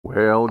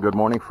Well, good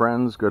morning,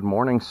 friends. Good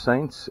morning,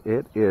 saints.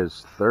 It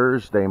is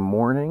Thursday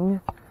morning,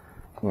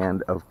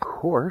 and of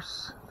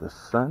course, the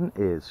sun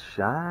is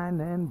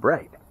shining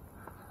bright.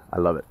 I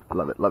love it,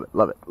 love it, love it,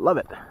 love it, love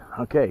it.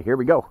 Okay, here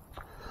we go.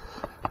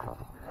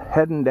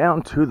 Heading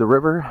down to the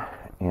river,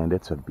 and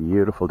it's a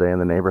beautiful day in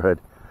the neighborhood.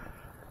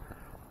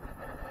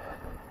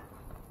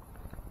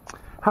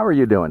 How are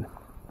you doing?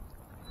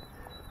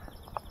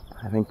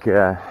 I think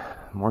the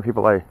more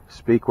people I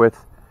speak with,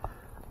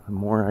 the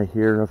more I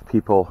hear of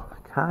people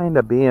kind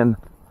of being,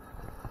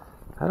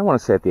 I don't want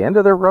to say at the end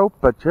of their rope,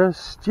 but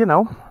just,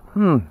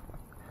 a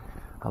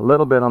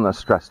little bit on the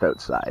stressed out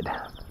side.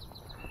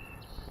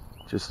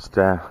 Just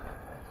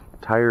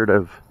tired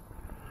of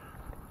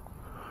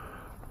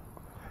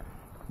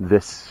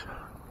this,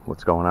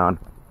 what's going on.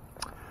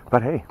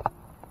 But hey,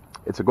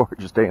 it's a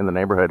gorgeous day in the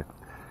neighborhood.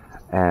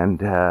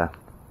 And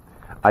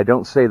I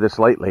don't say this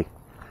lightly.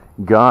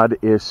 God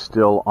is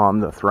still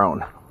on the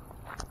throne.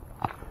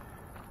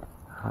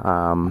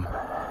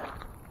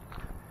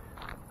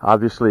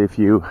 Obviously, if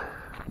you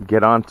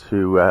get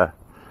onto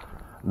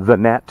the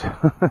net,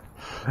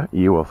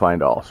 you will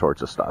find all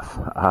sorts of stuff.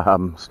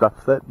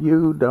 Stuff that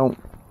you don't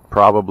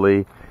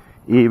probably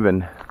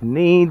even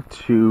need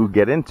to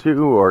get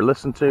into or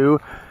listen to.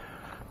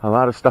 A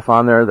lot of stuff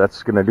on there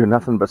that's going to do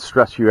nothing but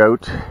stress you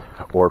out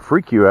or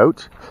freak you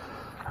out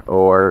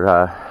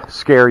or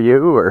scare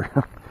you or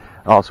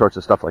all sorts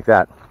of stuff like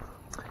that.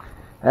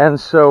 And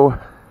so,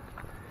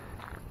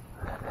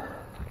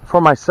 for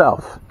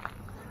myself,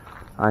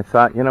 I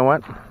thought, you know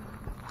what?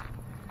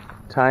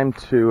 Time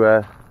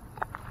to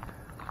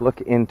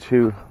look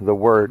into the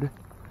Word.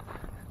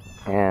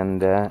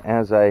 And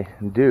as I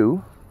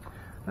do,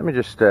 let me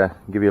just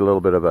give you a little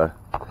bit of a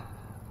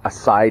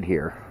side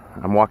here.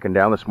 I'm walking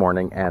down this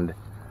morning and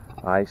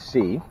I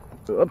see,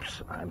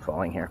 oops, I'm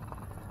falling here,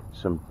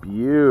 some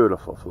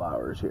beautiful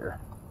flowers here.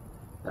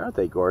 Aren't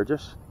they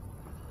gorgeous?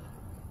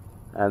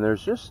 And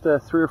there's just 3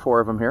 or 4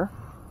 of them here.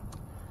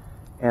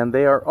 And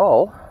they are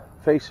all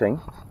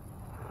facing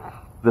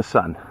the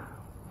sun,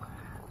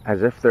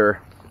 as if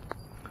they're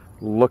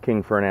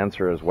looking for an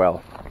answer as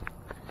well.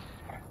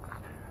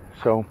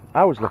 So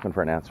I was looking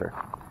for an answer.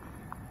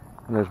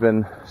 And there's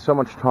been so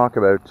much talk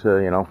about,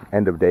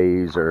 end of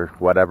days or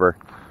whatever.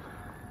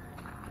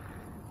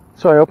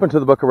 So I opened to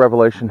the book of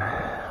Revelation.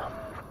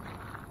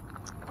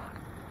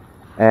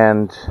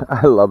 And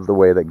I love the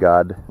way that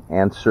God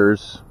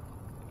answers.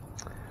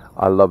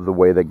 I love the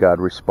way that God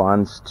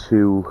responds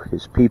to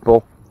his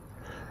people.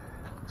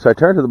 So I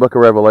turned to the book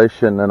of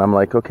Revelation and I'm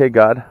like, okay,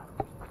 God,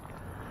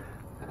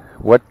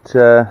 what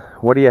do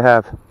you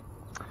have?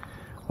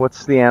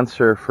 What's the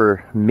answer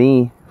for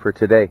me for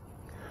today?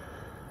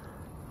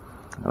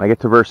 And I get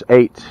to verse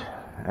 8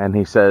 and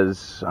he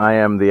says, I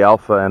am the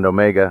Alpha and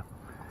Omega,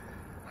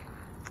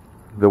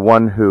 the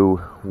one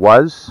who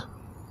was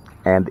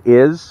and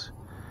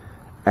is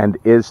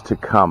to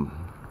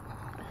come.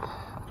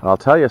 And I'll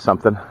tell you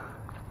something.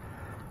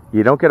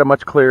 You don't get a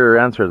much clearer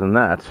answer than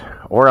that,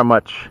 or a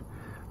much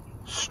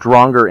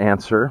stronger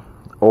answer,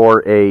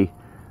 or a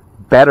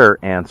better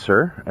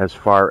answer as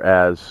far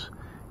as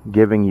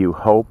giving you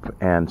hope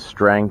and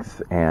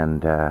strength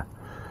and,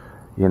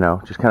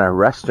 just kind of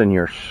rest in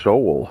your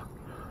soul.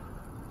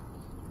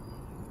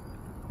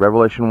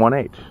 Revelation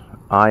 1:8.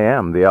 I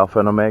am the Alpha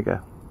and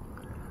Omega,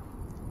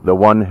 the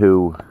one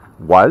who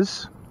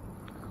was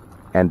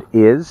and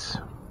is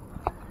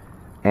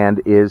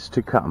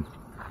to come.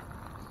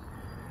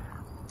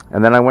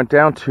 And then I went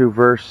down to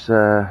verse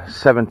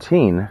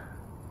 17,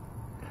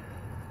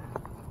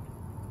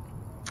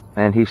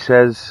 and he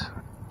says,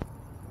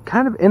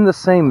 kind of in the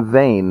same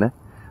vein,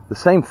 the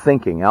same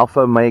thinking,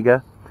 Alpha,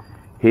 Omega,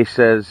 he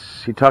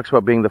talks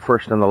about being the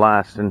first and the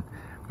last,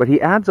 but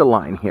he adds a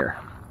line here,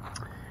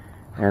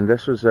 and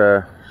this was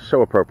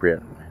so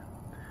appropriate.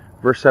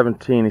 Verse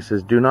 17, he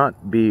says, do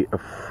not be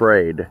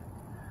afraid,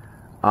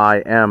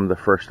 I am the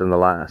first and the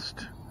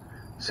last.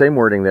 Same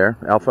wording there,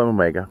 Alpha and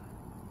Omega.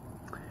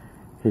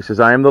 He says,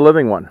 I am the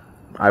living one.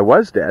 I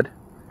was dead,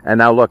 and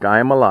now look, I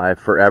am alive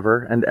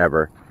forever and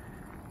ever,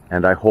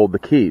 and I hold the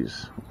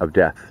keys of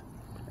death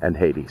and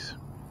Hades.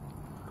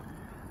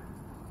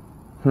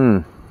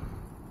 Not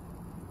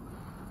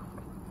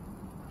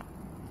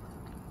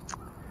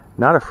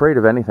afraid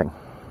of anything.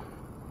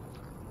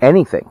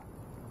 Anything.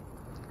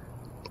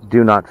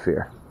 Do not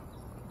fear.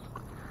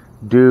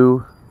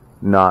 Do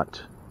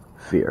not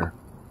fear.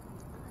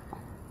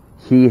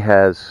 He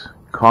has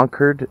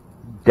conquered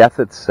death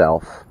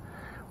itself,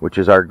 which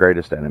is our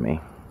greatest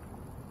enemy.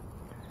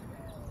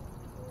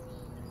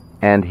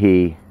 And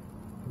he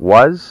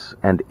was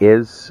and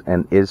is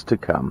to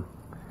come.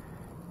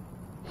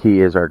 He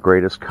is our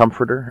greatest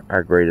comforter,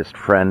 our greatest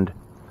friend.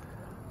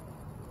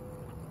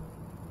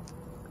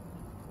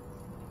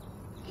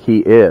 He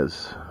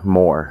is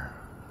more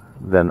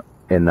than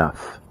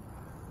enough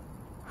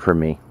for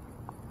me.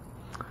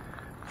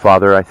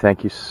 Father, I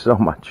thank you so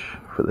much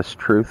for this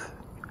truth.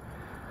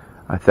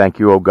 I thank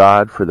you, O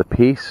God, for the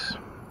peace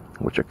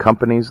which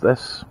accompanies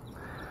this.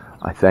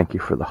 I thank you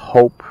for the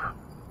hope.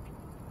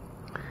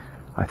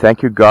 I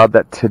thank you, God,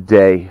 that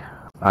today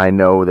I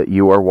know that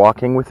you are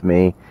walking with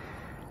me,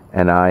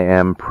 and I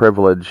am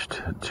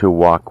privileged to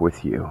walk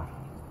with you.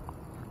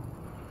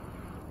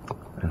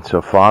 And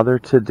so, Father,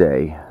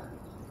 today,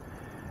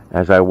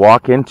 as I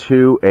walk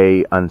into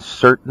an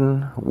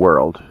uncertain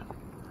world,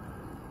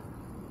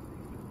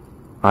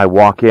 I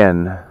walk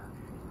in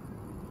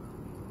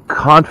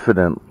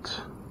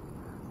confident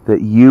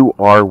that you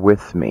are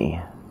with me,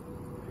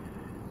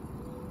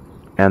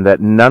 and that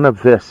none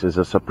of this is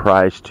a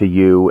surprise to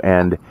you,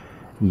 and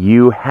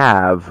you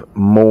have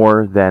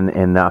more than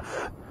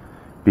enough,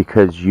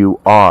 because you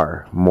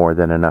are more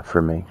than enough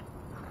for me.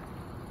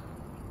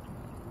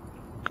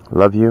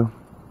 Love you,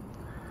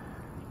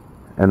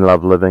 and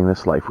love living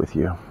this life with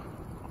you.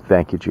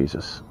 Thank you,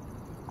 Jesus.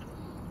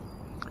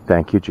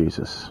 Thank you,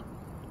 Jesus.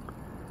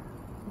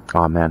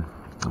 Amen.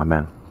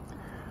 Amen.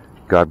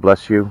 God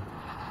bless you,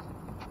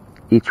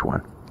 each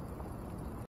one.